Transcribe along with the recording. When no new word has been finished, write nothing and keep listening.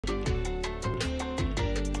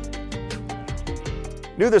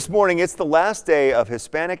New this morning, it's the last day of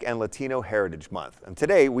Hispanic and Latino Heritage Month. And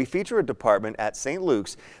today we feature a department at St.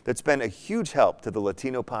 Luke's that's been a huge help to the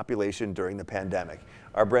Latino population during the pandemic.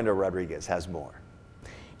 Our Brenda Rodriguez has more.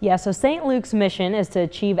 Yeah, so St. Luke's mission is to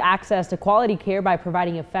achieve access to quality care by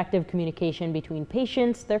providing effective communication between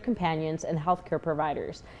patients, their companions, and healthcare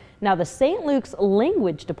providers. Now, the St. Luke's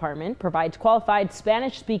Language Department provides qualified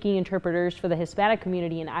Spanish-speaking interpreters for the Hispanic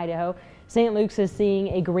community in Idaho. St. Luke's is seeing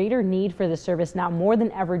a greater need for this service now more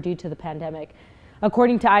than ever due to the pandemic.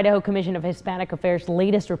 According to Idaho Commission of Hispanic Affairs'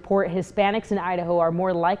 latest report, Hispanics in Idaho are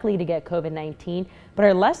more likely to get COVID-19, but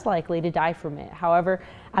are less likely to die from it. However,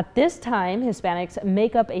 at this time, Hispanics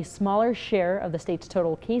make up a smaller share of the state's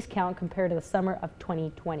total case count compared to the summer of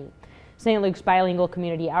 2020. St. Luke's Bilingual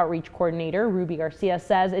Community Outreach Coordinator Ruby Garcia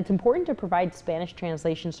says it's important to provide Spanish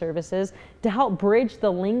translation services to help bridge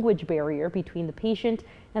the language barrier between the patient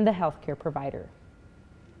and the healthcare provider.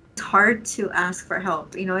 It's hard to ask for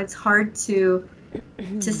help. It's hard to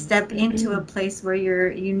step into a place where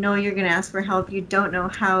you're going to ask for help. You don't know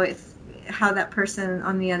how that person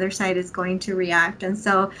on the other side is going to react. And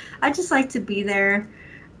so I just like to be there.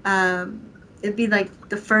 It'd be like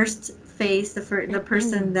the first face, the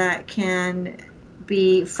person that can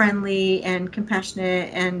be friendly and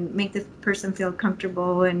compassionate and make the person feel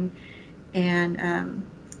comfortable and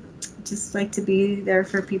just like to be there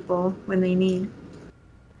for people when they need.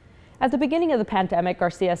 At the beginning of the pandemic,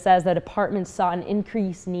 Garcia says the department saw an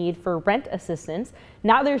increased need for rent assistance.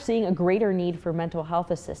 Now they're seeing a greater need for mental health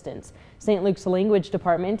assistance. St. Luke's Language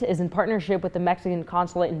Department is in partnership with the Mexican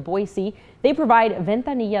Consulate in Boise. They provide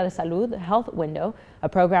Ventanilla de Salud Health Window, a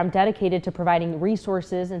program dedicated to providing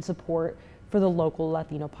resources and support for the local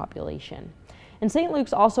Latino population. And St.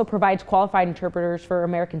 Luke's also provides qualified interpreters for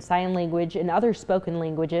American Sign Language and other spoken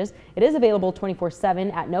languages. It is available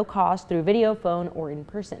 24/7 at no cost through video, phone, or in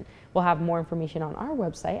person. We'll have more information on our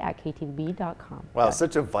website at ktvb.com. Wow,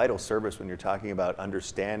 such a vital service when you're talking about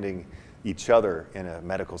understanding each other in a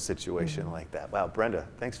medical situation like that. Wow, Brenda,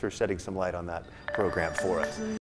 thanks for shedding some light on that program for us.